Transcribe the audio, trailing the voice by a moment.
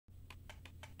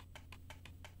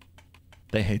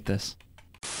They hate this.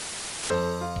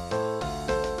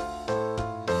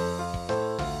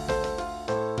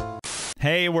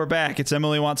 Hey, we're back. It's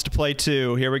Emily Wants to Play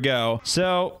 2. Here we go.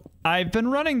 So, I've been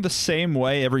running the same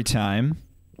way every time,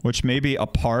 which may be a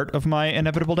part of my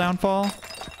inevitable downfall,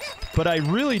 but I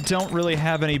really don't really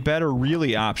have any better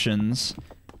options,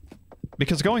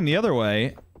 because going the other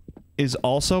way is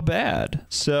also bad.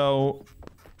 So,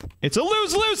 it's a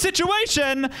lose-lose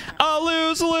situation! A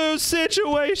lose-lose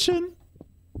situation!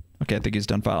 Okay, I think he's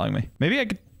done following me. Maybe I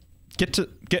could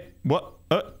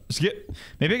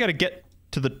maybe I gotta get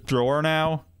to the drawer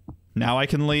now. Now I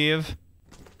can leave.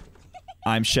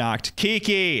 I'm shocked.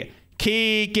 Kiki!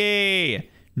 Kiki!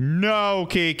 No,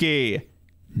 Kiki!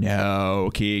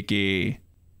 No, Kiki.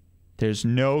 There's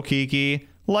no Kiki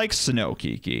like Snow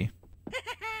Kiki.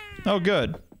 Oh,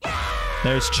 good.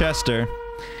 There's Chester.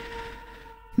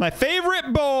 My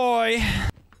favorite boy!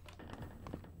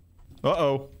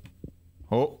 Uh-oh.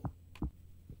 Oh.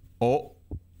 Oh.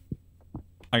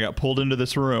 I got pulled into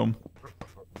this room.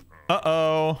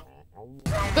 Uh-oh.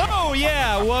 Oh,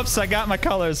 yeah! Whoops, I got my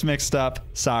colors mixed up.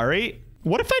 Sorry.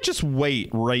 What if I just wait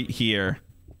right here?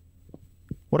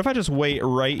 What if I just wait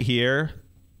right here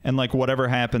and, like, whatever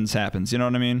happens, happens? You know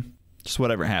what I mean? Just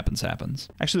whatever happens, happens.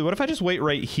 Actually, what if I just wait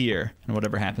right here and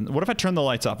whatever happens? What if I turn the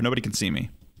lights off and nobody can see me?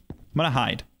 I'm gonna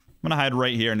hide. I'm gonna hide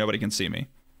right here and nobody can see me.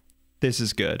 This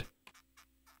is good.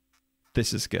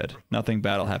 This is good. Nothing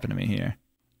bad will happen to me here.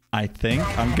 I think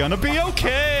I'm gonna be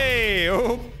okay.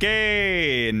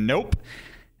 Okay. Nope.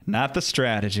 Not the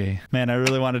strategy. Man, I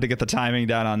really wanted to get the timing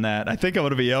down on that. I think I'm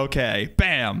gonna be okay.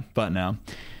 Bam. But no.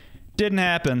 Didn't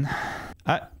happen.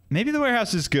 Maybe the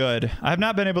warehouse is good. I have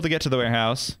not been able to get to the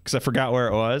warehouse because I forgot where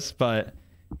it was, but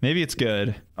maybe it's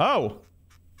good. Oh.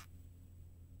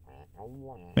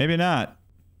 Maybe not.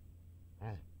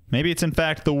 Maybe it's in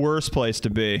fact the worst place to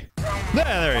be.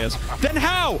 There he is. Then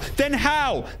how? Then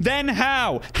how? Then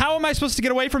how? How am I supposed to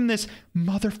get away from this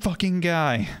motherfucking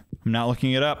guy? I'm not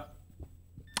looking it up.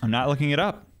 I'm not looking it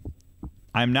up.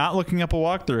 I'm not looking up a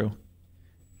walkthrough.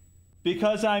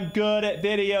 Because I'm good at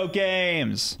video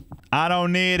games. I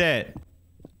don't need it.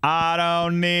 I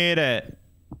don't need it.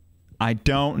 I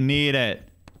don't need it.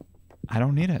 I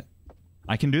don't need it.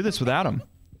 I can do this without him.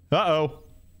 Uh-oh.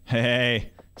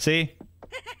 Hey. See?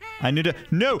 I need to.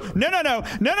 No, no, no, no,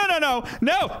 no, no, no, no,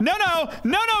 no, no, no,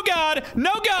 no, no, God,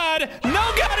 no, God,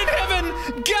 no, God in heaven,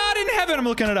 God in heaven. I'm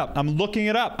looking it up. I'm looking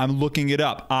it up. I'm looking it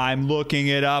up. I'm looking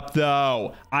it up,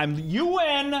 though. You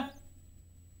win.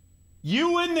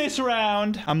 You win this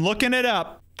round. I'm looking it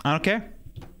up. I don't care.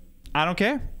 I don't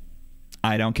care.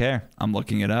 I don't care. I'm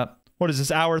looking it up. What is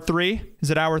this, hour 3? Is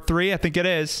it hour 3? I think it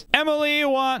is. Emily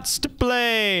Wants to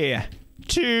Play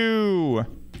 2.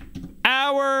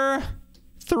 Hour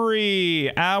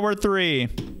 3. Hour 3.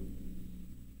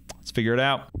 Let's figure it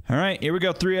out. All right, here we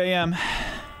go. 3 a.m.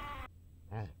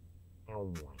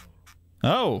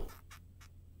 Oh.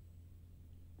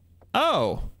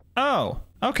 Oh. Oh.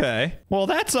 Okay. Well,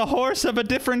 that's a horse of a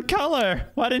different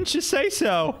color. Why didn't you say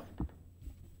so?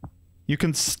 You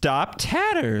can stop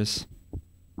tatters.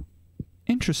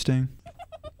 Interesting.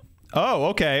 Oh,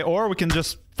 okay. Or we can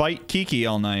just fight Kiki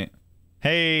all night.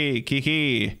 Hey,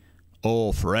 Kiki.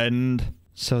 Old friend.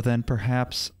 So then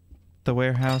perhaps the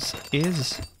warehouse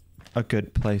is a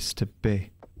good place to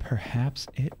be. Perhaps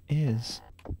it is.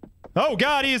 Oh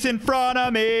God, he's in front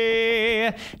of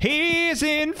me. He's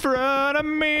in front of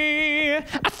me.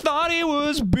 I thought he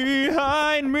was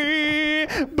behind me,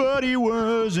 but he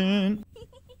wasn't.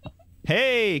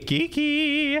 Hey,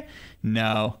 Kiki.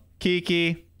 No.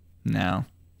 Kiki. No.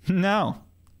 No.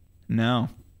 No.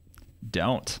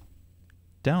 Don't.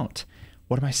 Don't.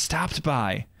 What am I stopped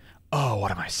by? Oh,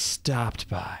 what am I stopped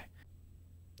by?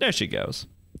 There she goes.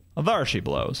 There she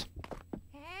blows.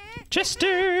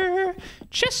 Chester!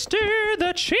 Chester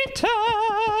the cheetah!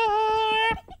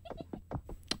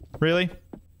 Really?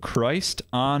 Christ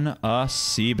on a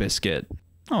sea biscuit.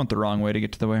 I went the wrong way to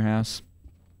get to the warehouse.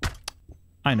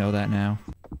 I know that now.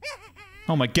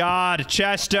 Oh my God,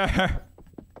 Chester!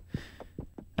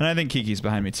 And I think Kiki's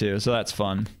behind me too, so that's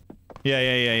fun.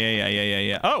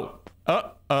 Yeah. Oh!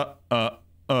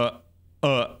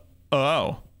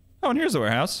 Oh, and here's the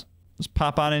warehouse. Just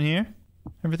pop on in here.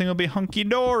 Everything will be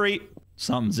hunky-dory.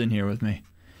 Something's in here with me.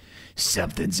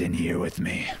 Something's in here with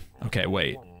me. Okay,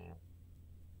 wait.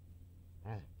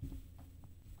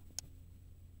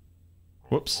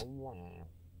 Whoops.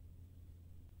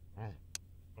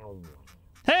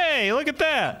 Hey, look at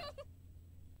that!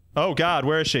 Oh God,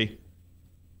 where is she?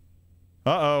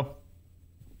 Uh-oh.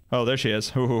 Oh, there she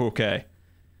is. Ooh, okay.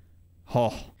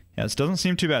 Oh, yeah, this doesn't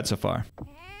seem too bad so far.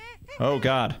 Oh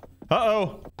God.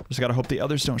 Uh-oh. Just gotta hope the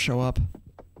others don't show up.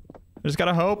 I just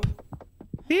gotta hope.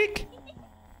 Eek.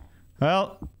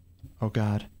 Well. Oh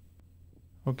god.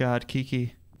 Oh god,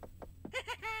 Kiki.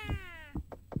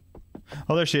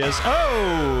 Oh, there she is.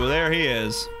 Oh, there he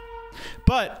is.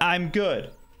 But I'm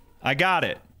good. I got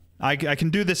it. I can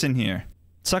do this in here.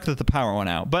 Sucked that the power went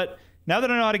out. But now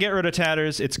that I know how to get rid of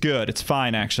tatters, it's good. It's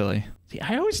fine, actually. See,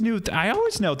 I always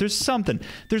know there's something.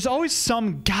 There's always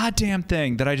some goddamn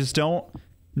thing that I just don't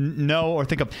know or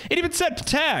think of. It even said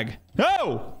tag.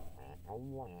 Oh!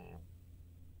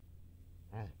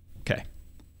 Okay.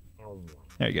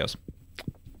 There he goes.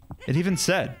 It even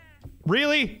said.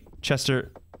 Really?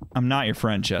 Chester, I'm not your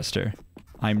friend, Chester.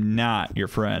 I'm not your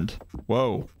friend.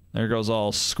 Whoa. There goes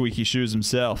all squeaky shoes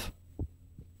himself. All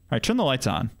right, turn the lights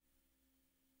on.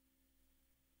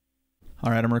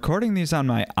 All right, I'm recording these on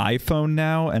my iPhone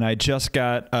now, and I just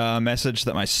got a message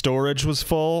that my storage was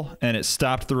full, and it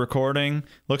stopped the recording.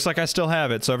 Looks like I still have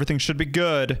it, so everything should be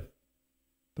good.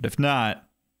 But if not,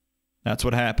 that's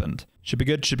what happened. Should be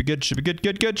good, should be good, should be good,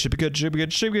 good, should be good, should be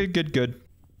good, should be good, good.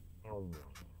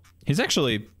 He's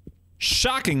actually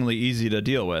shockingly easy to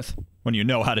deal with when you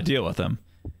know how to deal with him.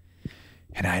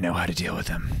 And I know how to deal with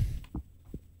him.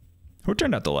 Who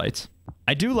turned out the lights?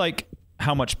 I do like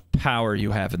how much power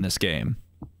you have in this game.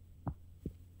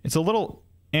 It's a little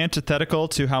antithetical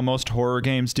to how most horror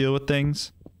games deal with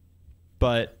things,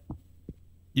 but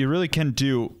you really can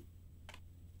do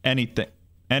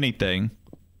anything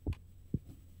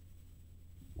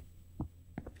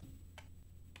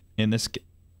in this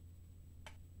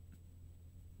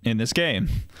game.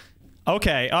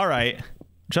 Okay, all right. I'm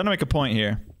trying to make a point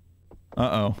here.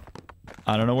 Uh-oh.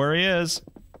 I don't know where he is.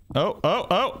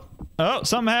 Oh,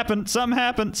 something happened. Something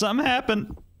happened. Something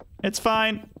happened. It's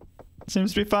fine.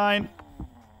 Seems to be fine.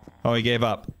 Oh, he gave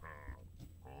up.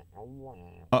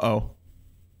 Uh-oh.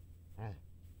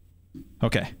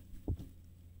 Okay.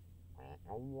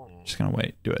 Just gonna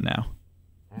wait. Do it now.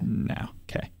 Now.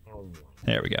 Okay.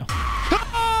 There we go.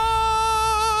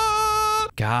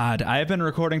 God, I have been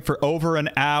recording for over an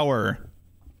hour.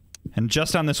 And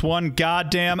just on this one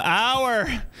goddamn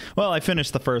hour. Well, I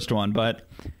finished the first one, but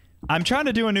I'm trying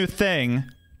to do a new thing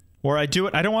where I do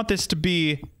it. I don't want this to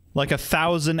be like a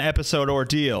 1,000 episode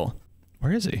ordeal.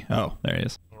 Where is he? Oh, there he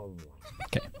is.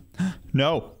 Okay.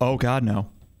 No. Oh, God, no.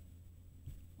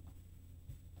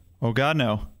 Oh, God,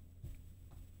 no.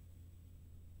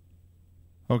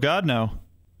 Oh, God, no.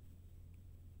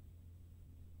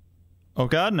 Oh,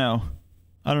 God, no.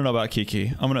 I don't know about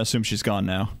Kiki. I'm gonna assume she's gone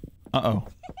now. Uh-oh.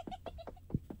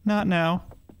 Not now.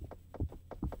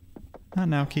 Not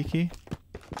now, Kiki.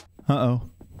 Uh-oh.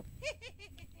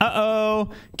 Uh-oh.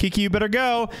 Kiki, you better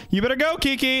go. You better go,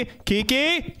 Kiki.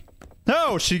 Kiki!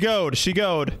 Oh, she goed. She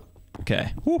goed.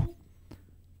 Okay. Whew.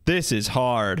 This is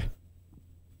hard.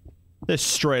 This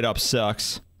straight up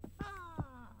sucks.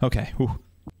 Okay. Whew.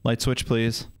 Light switch,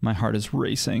 please. My heart is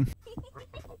racing.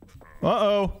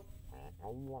 Uh-oh.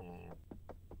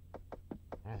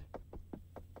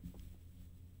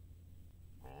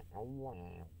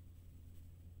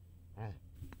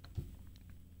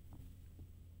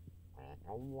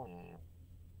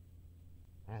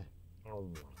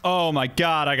 Oh my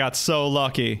God, I got so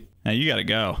lucky. Now you gotta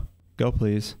go. Go,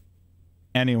 please.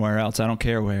 Anywhere else, I don't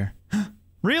care where.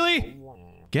 Really?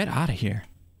 Get out of here.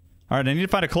 All right, I need to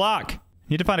find a clock.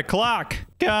 Need to find a clock.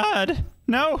 God,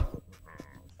 no.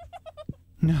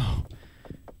 No.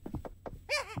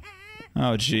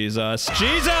 Oh, Jesus.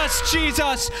 Jesus!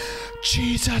 Jesus!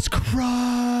 Jesus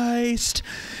Christ!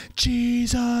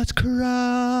 Jesus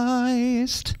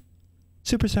Christ!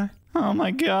 Superstar. Oh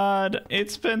my God.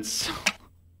 It's been so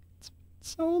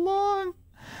long.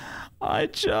 I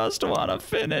just want to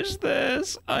finish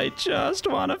this. I just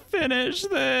want to finish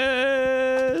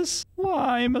this.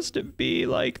 Why must it be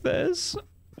like this?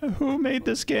 Who made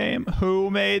this game? Who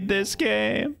made this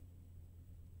game?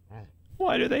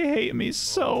 Why do they hate me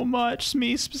so much?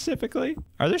 Me specifically.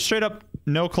 Are there straight up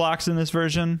no clocks in this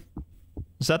version?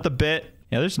 Is that the bit?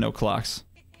 Yeah, there's no clocks.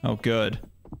 Oh, good.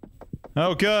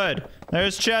 Oh, good.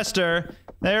 There's Chester.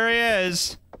 There he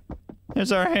is.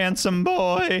 There's our handsome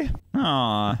boy.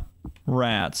 Aw,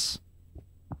 rats.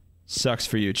 Sucks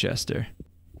for you, Chester.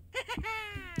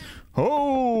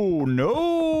 Oh, no.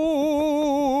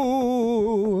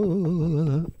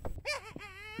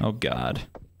 Oh, God.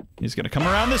 He's gonna come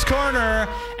around this corner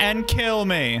and kill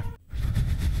me.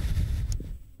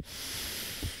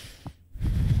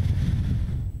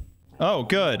 Oh,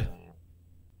 good.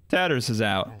 Tatters is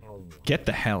out. Get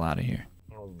the hell out of here.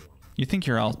 You think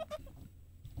you're all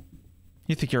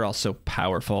so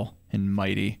powerful and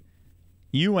mighty.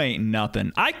 You ain't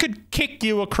nothing. I could kick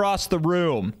you across the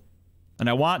room. And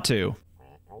I want to.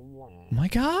 Oh my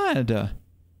God.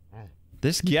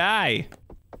 This guy.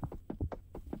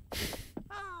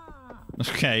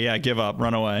 Okay, yeah, give up.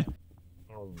 Run away.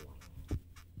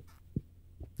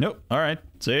 Nope. All right.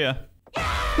 See ya.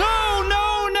 No,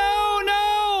 no, no,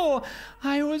 no!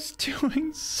 I was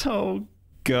doing so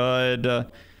good. This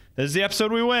is the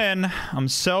episode we win. I'm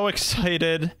so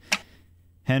excited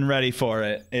and ready for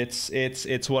it.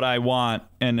 It's what I want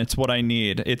and it's what I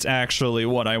need. It's actually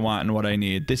what I want and what I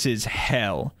need. This is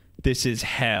hell. This is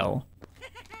hell.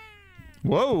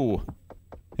 Whoa.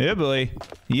 Yeah, boy.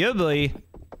 Yeah, boy.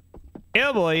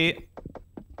 Yeah, boy.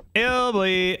 Yeah,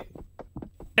 boy.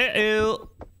 Uh-oh.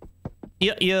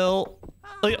 Yeah.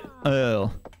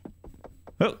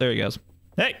 Oh, there he goes.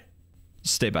 Hey!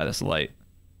 Stay by this light.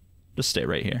 Just stay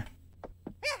right here.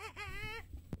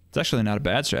 It's actually not a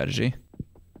bad strategy.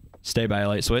 Stay by a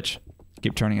light switch.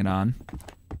 Keep turning it on.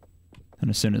 And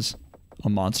as soon as a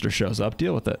monster shows up,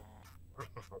 deal with it.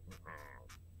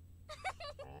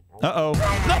 Uh-oh.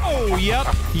 No!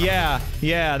 Yep.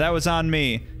 Yeah, that was on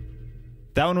me.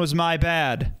 That one was my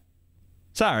bad.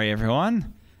 Sorry,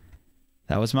 everyone.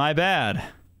 That was my bad.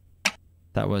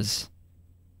 That was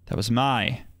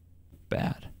my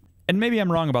bad. And maybe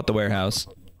I'm wrong about the warehouse.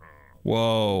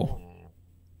 Whoa.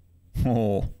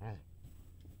 Oh.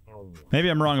 Maybe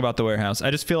I'm wrong about the warehouse.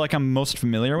 I just feel like I'm most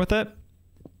familiar with it.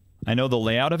 I know the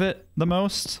layout of it the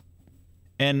most.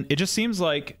 And it just seems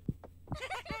like...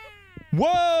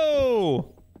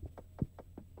 Whoa!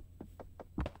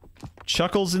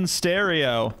 Chuckles in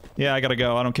stereo. Yeah, I gotta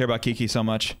go. I don't care about Kiki so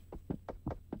much.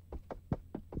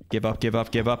 Give up, give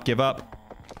up, give up, give up.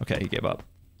 Okay, he gave up.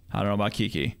 I don't know about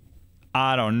Kiki.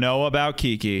 I don't know about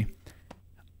Kiki.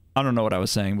 I don't know what I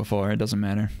was saying before. It doesn't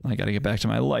matter. I gotta get back to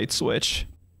my light switch.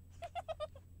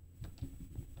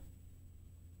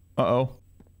 Uh-oh.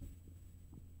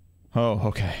 Oh,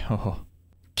 okay. Oh.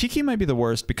 Kiki might be the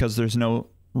worst because there's no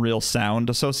real sound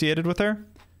associated with her.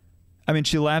 I mean,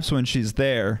 she laughs when she's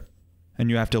there and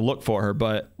you have to look for her,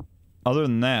 but other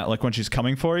than that, like when she's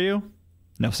coming for you,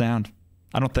 no sound.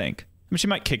 I don't think. I mean, she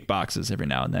might kick boxes every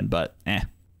now and then, but eh.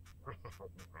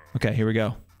 Okay, here we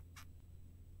go.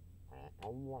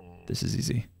 This is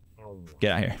easy.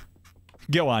 Get out here.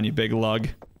 Go on, you big lug.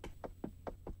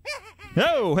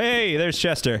 Oh, hey, there's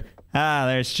Chester. Ah,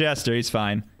 there's Chester. He's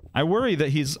fine. I worry that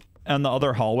he's in the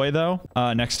other hallway, though,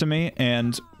 next to me,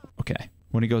 and... Okay.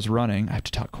 When he goes running, I have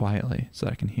to talk quietly so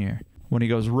that I can hear. When he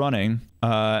goes running,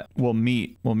 we'll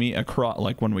meet across,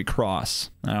 like when we cross.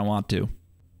 I don't want to.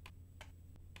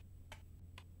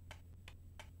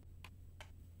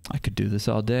 I could do this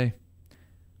all day.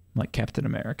 I'm like Captain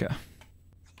America.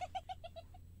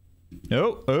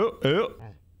 Oh.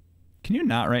 Can you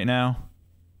not right now?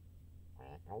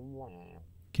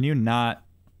 Can you not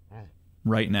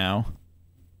right now?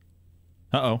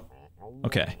 Uh-oh.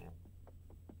 Okay.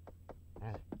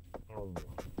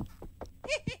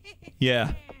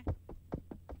 Yeah.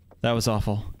 That was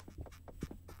awful.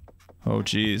 Oh,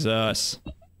 Jesus.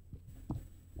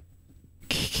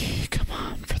 Kiki, come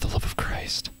on, for the love of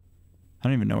Christ. I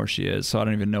don't even know where she is, so I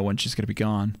don't even know when she's gonna be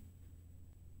gone.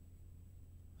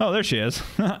 Oh, there she is.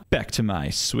 Back to my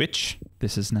switch.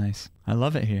 This is nice. I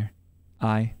love it here.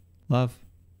 I love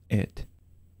it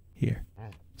here.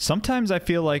 Sometimes I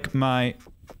feel like my...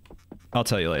 I'll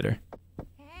tell you later.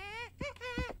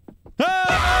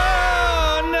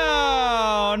 Oh,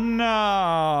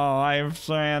 no! I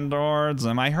ran towards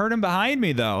him. I heard him behind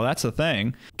me, though. That's the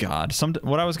thing. God.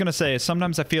 What I was gonna say is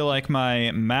sometimes I feel like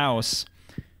my mouse...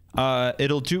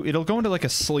 it'll go into like a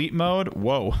sleep mode.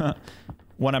 Whoa.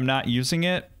 When I'm not using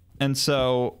it. And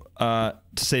so, to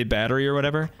save battery or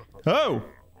whatever. Oh!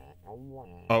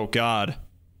 Oh, God.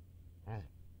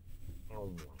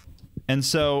 And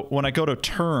so, when I go to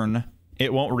turn,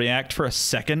 it won't react for a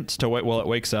second to wait while it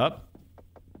wakes up.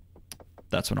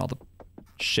 That's when all the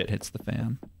shit hits the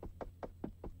fan.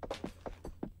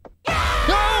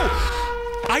 No!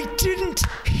 I didn't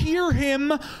hear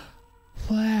him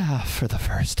laugh for the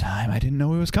first time. I didn't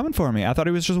know he was coming for me. I thought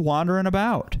he was just wandering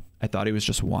about.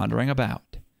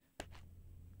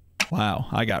 Wow,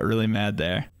 I got really mad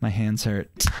there. My hands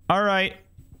hurt. All right,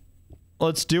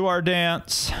 let's do our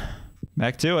dance.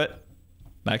 Back to it.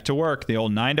 Back to work, the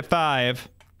old 9 to 5.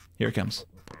 Here it comes.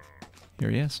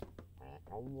 Here he is.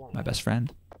 My best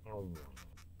friend.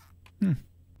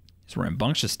 He's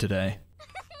rambunctious today.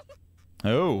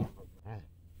 Oh.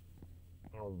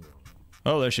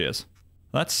 Oh, there she is.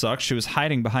 That sucks. She was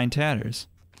hiding behind Tatters.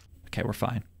 Okay, we're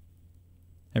fine.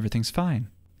 Everything's fine.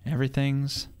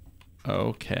 Everything's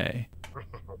okay.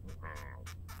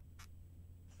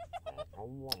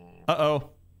 Uh-oh.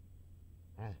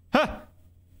 Huh!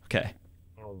 Okay.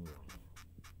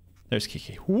 There's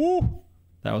Kiki. Woo!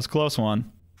 That was a close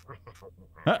one.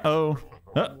 Uh-oh.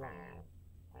 What?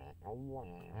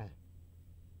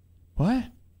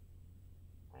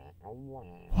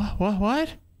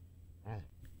 What?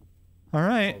 All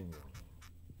right.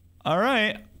 All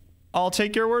right. I'll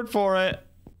take your word for it.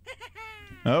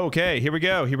 Okay, here we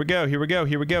go. Here we go. Here we go.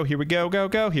 Here we go. Here we go. Go,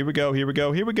 go. Here we go. Here we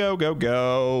go. Here we go. Go,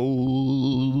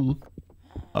 go.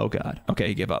 Oh, God.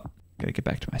 Okay, give up. Gotta get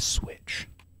back to my Switch.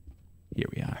 Here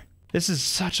we are. This is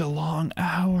such a long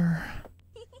hour.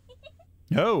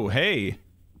 Oh, hey.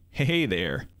 Hey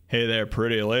there. Hey there,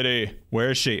 pretty lady.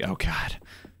 Where is she? Oh, God.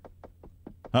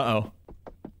 Uh-oh.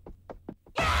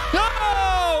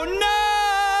 No!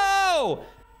 No!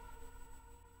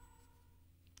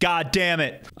 God damn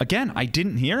it. Again, I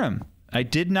didn't hear him. I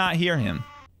did not hear him.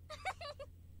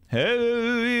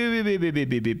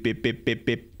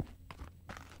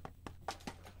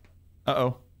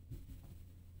 Uh-oh.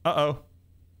 Uh-oh.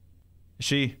 Is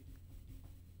she?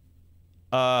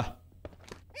 Oh.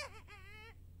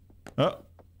 All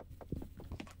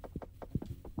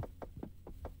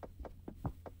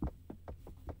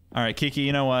right, Kiki,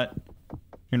 you know what?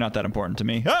 You're not that important to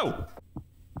me. Oh!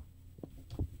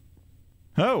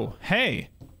 Oh, hey.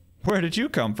 Where did you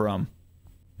come from?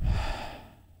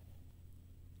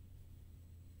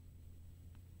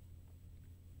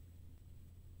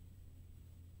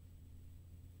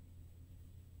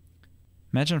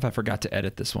 Imagine if I forgot to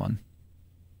edit this one.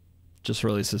 Just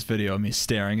release this video of me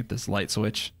staring at this light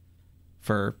switch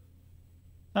for,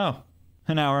 oh,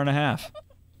 an hour and a half.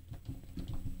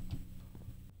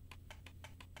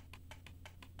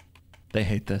 They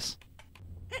hate this.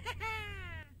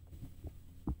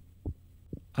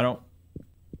 I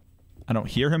don't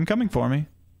hear him coming for me.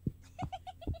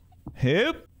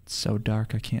 Hoop. It's so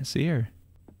dark I can't see her.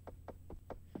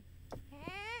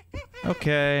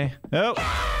 Okay. Oh.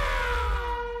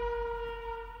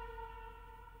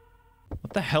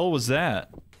 What the hell was that?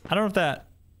 I don't know if that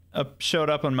showed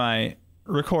up on my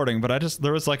recording, but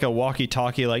there was like a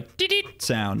walkie-talkie like dee-dee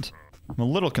sound. I'm a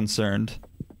little concerned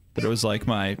that it was like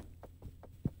my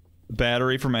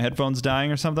battery for my headphones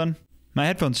dying or something. My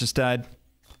headphones just died.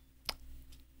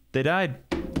 They died.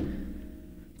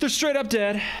 They're straight up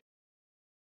dead.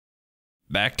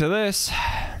 Back to this.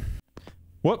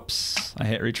 Whoops. I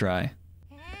hit retry.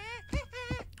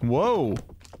 Whoa.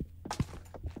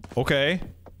 Okay.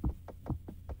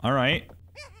 All right.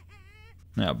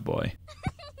 Oh boy.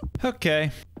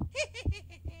 Okay.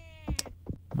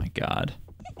 My God.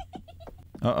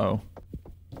 Uh-oh.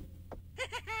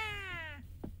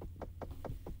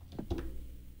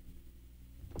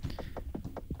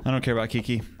 I don't care about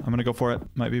Kiki. I'm gonna go for it.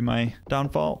 Might be my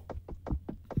downfall.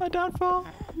 My downfall.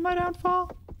 My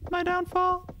downfall. My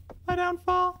downfall. My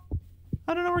downfall.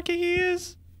 I don't know where Kiki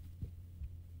is.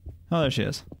 Oh, there she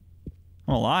is.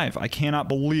 I'm alive. I cannot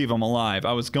believe I'm alive.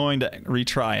 I was going to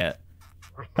retry it.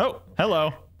 Oh,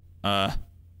 hello.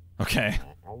 Okay.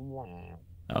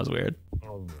 That was weird. He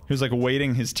was like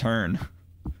waiting his turn.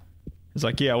 He's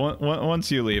like, yeah, once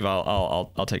you leave,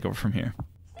 I'll take over from here.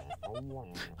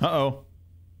 Uh-oh.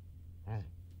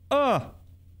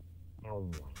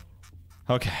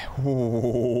 Okay.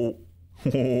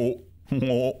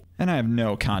 And I have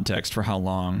no context for how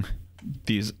long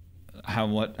these... How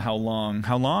long?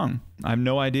 I have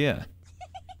no idea.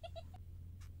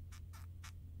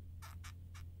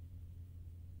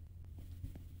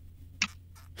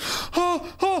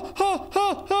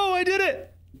 Oh, I did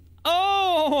it!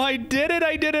 Oh, I did it!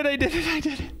 I did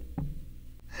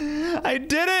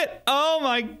it! Oh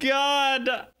my God!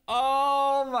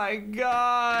 Oh my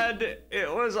God!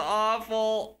 It was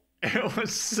awful. It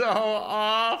was so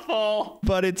awful.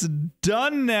 But it's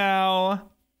done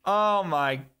now. Oh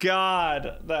my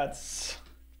God.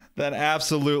 That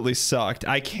absolutely sucked.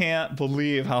 I can't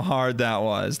believe how hard that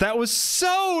was. That was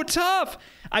so tough.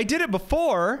 I did it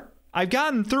before. I've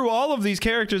gotten through all of these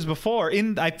characters before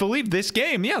in, I believe, this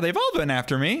game. Yeah, they've all been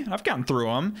after me. I've gotten through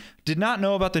them. Did not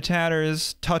know about the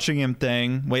tatters, touching him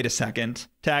thing. Wait a second.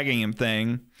 Tagging him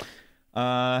thing.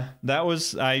 That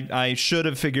was, I should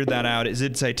have figured that out. It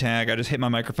did say tag. I just hit my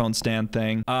microphone stand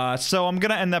thing. So I'm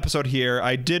gonna end the episode here.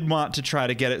 I did want to try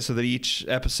to get it so that each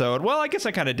episode, well, I guess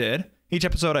I kind of did. Each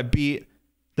episode I beat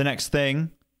the next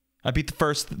thing. I beat the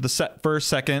first,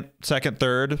 second,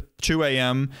 third, 2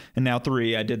 a.m. and now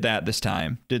 3. I did that this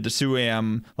time. Did the 2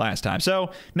 a.m. last time.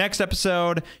 So next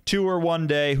episode, 2 or 1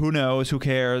 day, who knows, who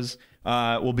cares,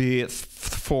 will be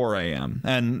 4 a.m.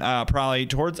 And probably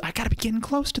towards, I gotta be getting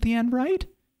close to the end, right?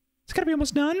 It's gotta be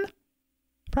almost done.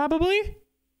 Probably.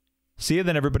 See you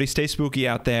then, everybody. Stay spooky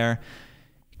out there.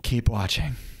 Keep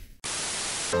watching.